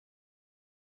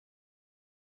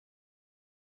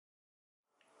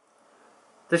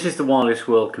This is the Wireless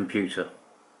World computer.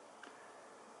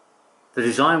 The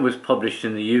design was published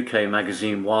in the UK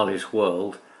magazine Wireless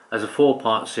World as a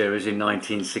 4-part series in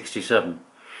 1967.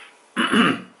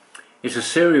 It's a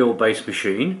serial based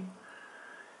machine.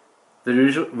 The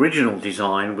original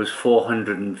design was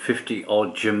 450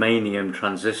 odd germanium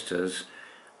transistors,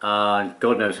 God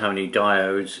knows how many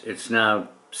diodes. It's now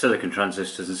silicon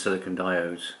transistors and silicon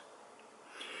diodes.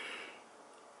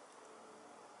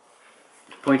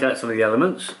 Point out some of the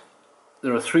elements.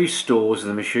 There are 3 stores in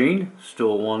the machine: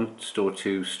 store 1, store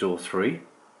 2, store 3.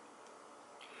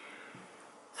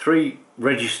 3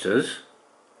 registers.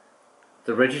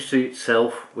 The register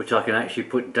itself, which I can actually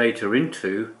put data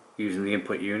into using the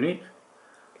input unit.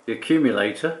 The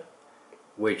accumulator,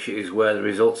 which is where the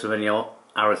results of any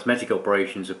arithmetic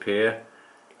operations appear.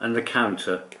 And the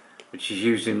counter, which is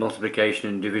used in multiplication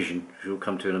and division, which we'll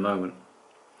come to in a moment.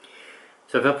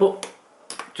 So if I put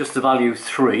just the value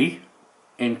 3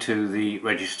 into the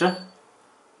register,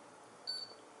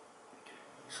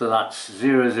 so that's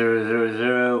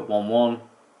 0000011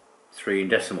 3 in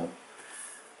decimal.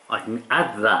 I can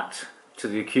add that to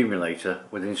the accumulator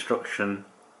with instruction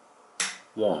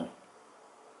 1.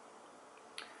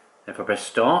 If I press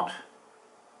start,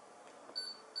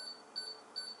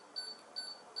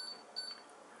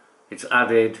 it's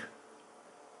added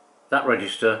that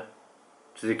register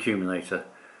to the accumulator.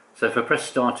 So if I press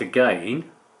start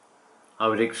again, I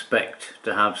would expect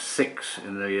to have 6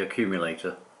 in the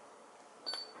accumulator.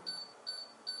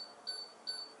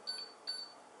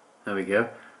 There we go.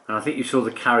 And I think you saw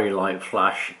the carry light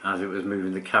flash as it was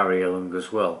moving the carry along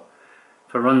as well.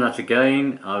 If I run that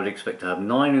again, I would expect to have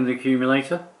 9 in the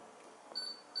accumulator.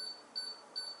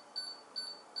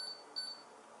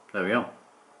 There we are.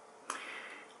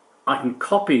 I can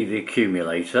copy the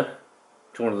accumulator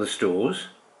to one of the stores,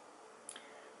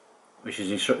 which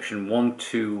is instruction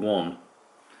 121.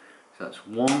 So that's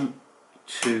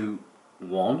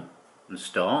 121 and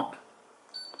start.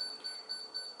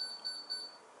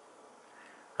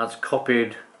 That's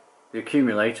copied the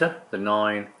accumulator, the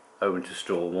 9, over to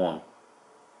store 1.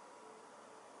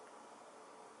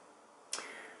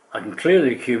 I can clear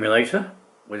the accumulator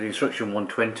with instruction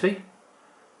 120.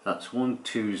 That's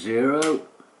 120,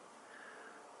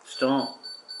 start.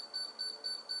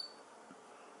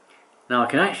 Now I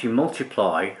can actually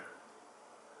multiply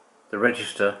the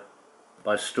register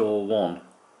by store 1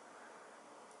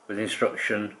 with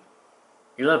instruction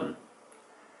 11.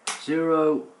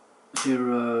 0,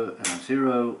 0 and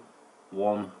 0,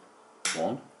 1,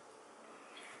 1.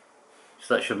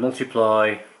 So that should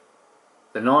multiply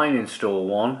the 9 in store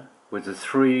 1 with the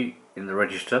 3 in the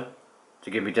register to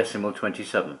give me decimal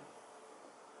 27.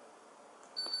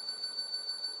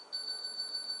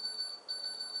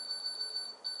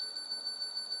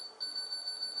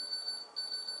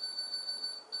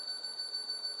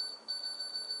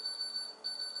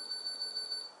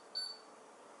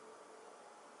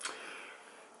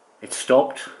 It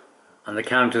stopped and the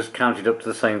counters counted up to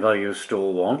the same value as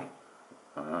store 1.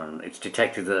 It's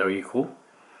detected that they're equal.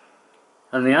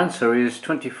 And the answer is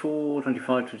 24,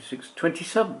 25, 26,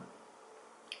 27.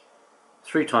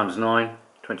 3 times 9,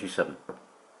 27.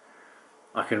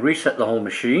 I can reset the whole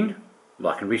machine.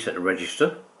 Well, I can reset the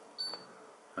register.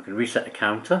 I can reset the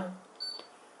counter.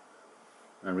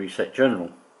 And reset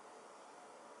general.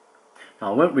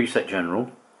 Now I won't reset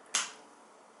general.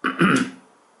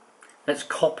 Let's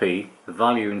copy the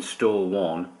value in store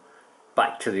 1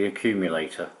 back to the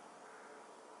accumulator.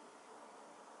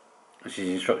 This is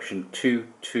instruction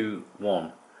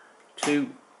 221.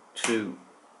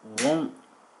 221.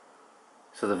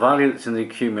 So the value that's in the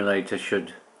accumulator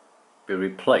should be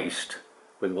replaced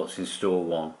with what's in store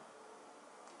 1.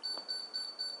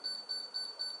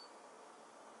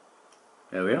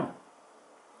 There we are.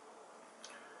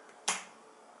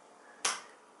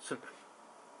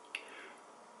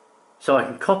 So I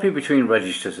can copy between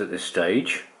registers at this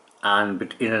stage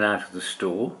and in and out of the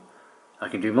store. I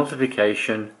can do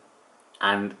multiplication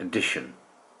and addition.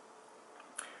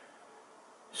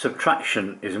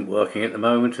 Subtraction isn't working at the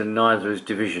moment, and neither is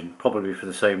division, probably for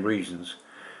the same reasons.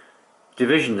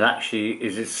 Division actually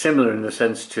is similar in the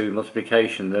sense to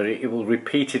multiplication, that it will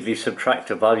repeatedly subtract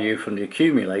a value from the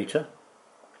accumulator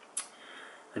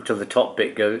until the top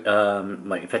bit goes,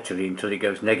 effectively until it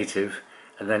goes negative,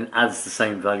 and then adds the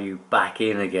same value back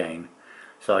in again,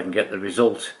 so I can get the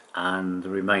result and the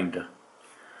remainder.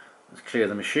 Let's clear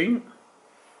the machine.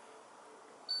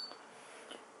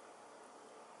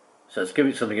 So let's give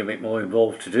it something a bit more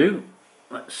involved to do.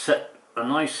 Let's set a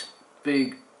nice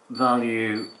big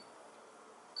value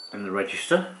in the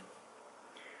register.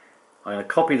 I'm going to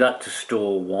copy that to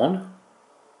store 1,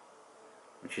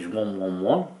 which is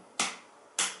 111.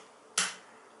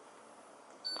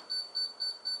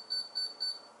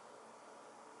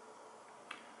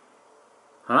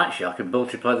 And actually I could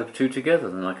multiply the two together,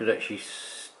 then I could actually,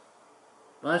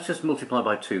 well, let's just multiply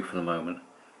by 2 for the moment.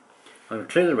 I'm going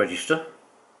to clear the register.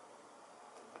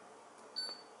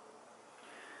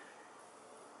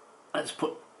 Let's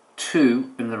put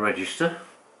 2 in the register.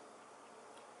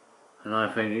 And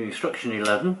I've made instruction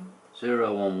 11,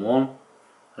 0, 1, 1,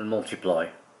 and multiply.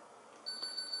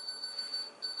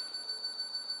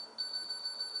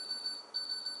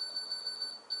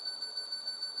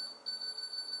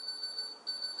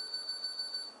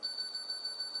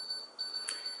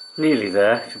 Nearly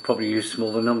there. Should probably use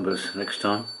smaller numbers next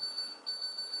time.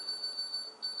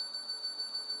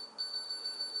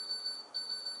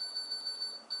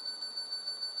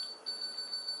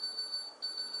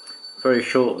 Very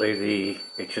shortly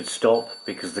it should stop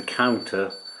because the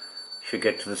counter should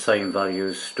get to the same value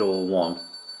as store 1,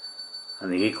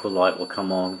 and the equal light will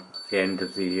come on at the end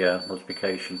of the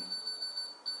multiplication.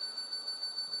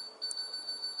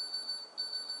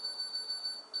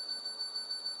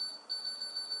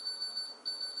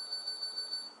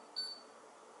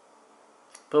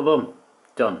 Boom, boom,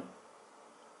 done.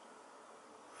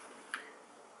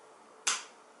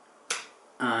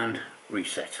 And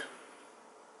reset.